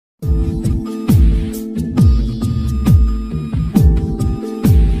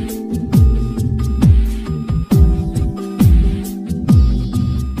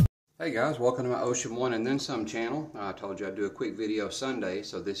guys, welcome to my Ocean One and Then Some channel. I told you I'd do a quick video Sunday,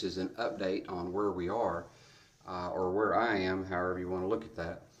 so this is an update on where we are, or where I am, however you want to look at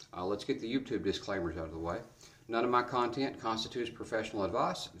that. Let's get the YouTube disclaimers out of the way. None of my content constitutes professional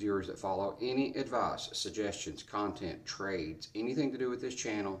advice. Viewers that follow any advice, suggestions, content, trades, anything to do with this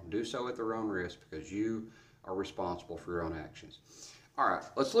channel, do so at their own risk because you are responsible for your own actions. Alright,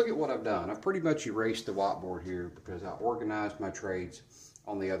 let's look at what I've done. I've pretty much erased the whiteboard here because I organized my trades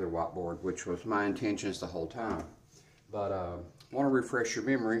on the other whiteboard, which was my intentions the whole time. But I want to refresh your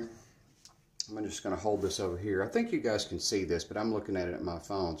memory. I'm just going to hold this over here. I think you guys can see this, but I'm looking at it at my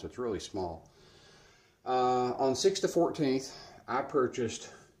phone, so it's really small. On 6th to 14th,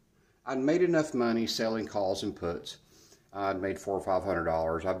 I'd made enough money selling calls and puts. I'd made $400 or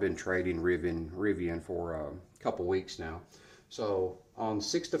 $500. I've been trading Rivian for a couple weeks now. So on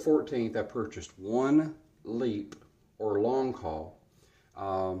 6th to 14th, I purchased one leap or long call.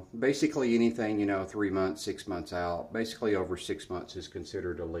 Basically anything, 3 months, 6 months out. Basically over 6 months is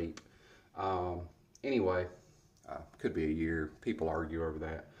considered a leap. Anyway, could be a year. People argue over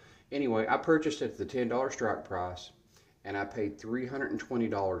that. Anyway, I purchased it at the $10 strike price, and I paid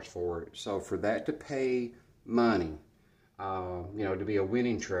 $320 for it. So for that to pay money, to be a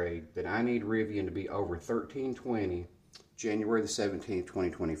winning trade, then I need Rivian to be over $13.20 January the 17th,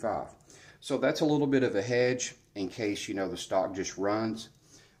 2025. So that's a little bit of a hedge in case, the stock just runs.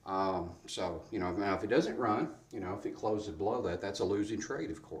 Now if it doesn't run, if it closes below that, that's a losing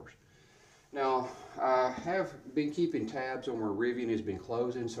trade, of course. Now, I have been keeping tabs on where Rivian has been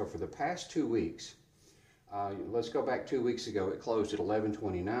closing. So for the past 2 weeks, let's go back 2 weeks ago, it closed at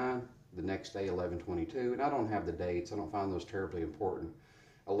 11.29, the next day 11.22, and I don't have the dates. I don't find those terribly important.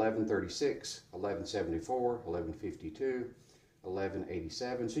 11.36, 11.74, 11.52,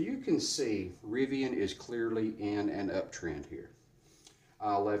 11.87. So you can see Rivian is clearly in an uptrend here.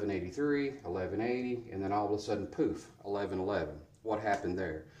 11.83, 11.80, and then all of a sudden, poof, 11.11. What happened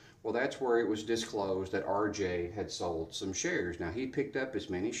there? Well, that's where it was disclosed that RJ had sold some shares. Now, he picked up as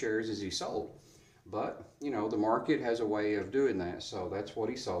many shares as he sold. But, the market has a way of doing that. So that's what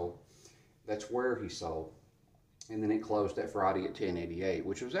he sold. That's where he sold. And then it closed that Friday at 10.88,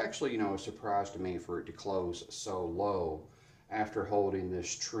 which was actually, a surprise to me for it to close so low after holding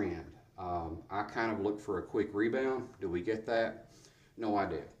this trend. I kind of looked for a quick rebound. Do we get that? No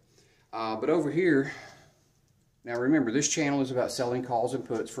idea. But over here, now remember, this channel is about selling calls and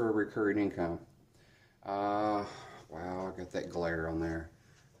puts for a recurring income. Wow, I got that glare on there.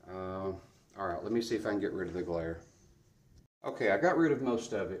 All right, let me see if I can get rid of the glare. Okay, I got rid of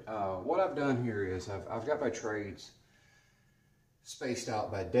most of it. What I've done here is I've got my trades spaced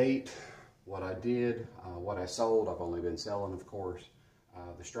out by date, what I did, what I sold. I've only been selling, of course,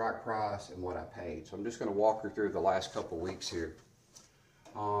 the strike price, and what I paid. So I'm just going to walk you through the last couple weeks here.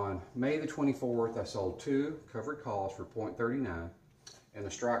 On May the 24th, I sold 2 covered calls for $0.39, and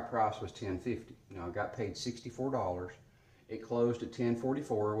the strike price was $10.50. Now, I got paid $64. It closed at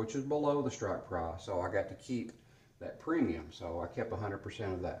 $10.44, which is below the strike price, so I got to keep that premium, so I kept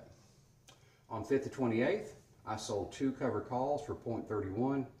 100% of that. On 5th to 28th, I sold 2 covered calls for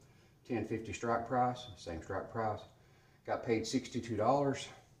 $0.31, $10.50 strike price, same strike price. Got paid $62.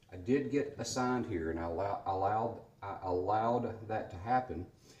 I did get assigned here, and I allowed that to happen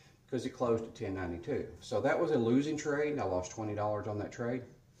because it closed at $10.92. So that was a losing trade, and I lost $20 on that trade.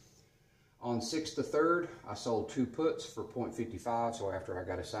 On 6th to 3rd, I sold 2 puts for $0.55. So after I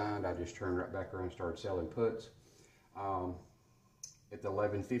got assigned, I just turned right back around and started selling puts. At the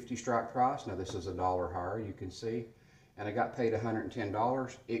 $11.50 strike price, now this is $1 higher, you can see, and I got paid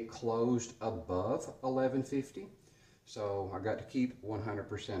 $110. It closed above $11.50, so I got to keep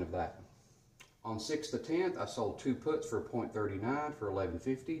 100% of that. On 6th to 10th, I sold 2 puts for $0.39 for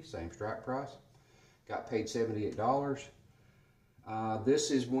 $11.50, same strike price. Got paid $78. This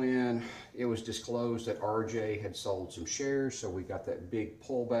is when it was disclosed that RJ had sold some shares, so we got that big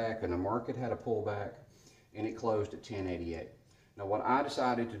pullback, and the market had a pullback, and it closed at $10.88. Now, what I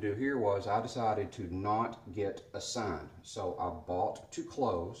decided to do here was I decided to not get assigned. So I bought to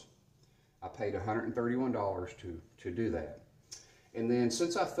close. I paid $131 to do that. And then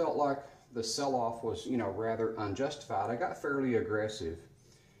since I felt like the sell-off was, rather unjustified, I got fairly aggressive.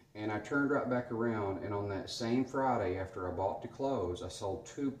 And I turned right back around, and on that same Friday after I bought to close, I sold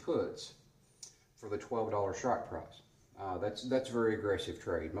 2 puts for the $12 strike price. That's a very aggressive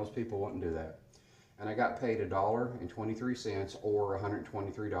trade. Most people wouldn't do that. And I got paid $1.23 or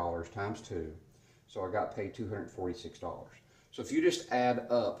 $123 times 2. So I got paid $246. So if you just add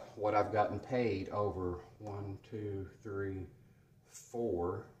up what I've gotten paid over 1, 2, 3,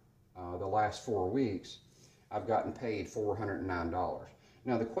 4, the last 4 weeks, I've gotten paid $409.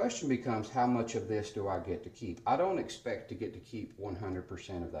 Now the question becomes, how much of this do I get to keep? I don't expect to get to keep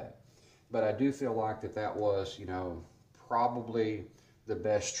 100% of that, but I do feel like that was, you know, probably the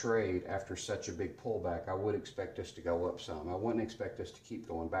best trade after such a big pullback. I would expect us to go up some. I wouldn't expect us to keep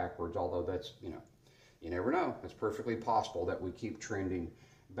going backwards, although that's, you know, you never know. It's perfectly possible that we keep trending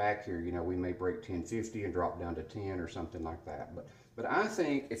back here. You know, we may break 1050 and drop down to 10 or something like that. But I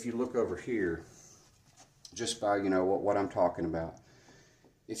think if you look over here, just by, you know, what I'm talking about,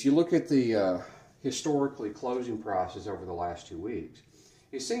 if you look at the historically closing prices over the last 2 weeks,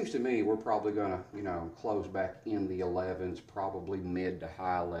 it seems to me we're probably going to, you know, close back in the 11s, probably mid to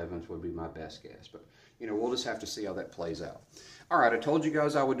high 11s would be my best guess. But, you know, we'll just have to see how that plays out. All right, I told you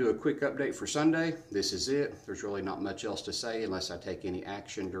guys I would do a quick update for Sunday. This is it. There's really not much else to say unless I take any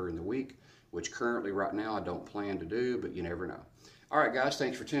action during the week, which currently right now I don't plan to do, but you never know. All right, guys,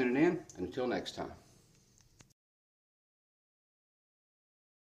 thanks for tuning in, and until next time.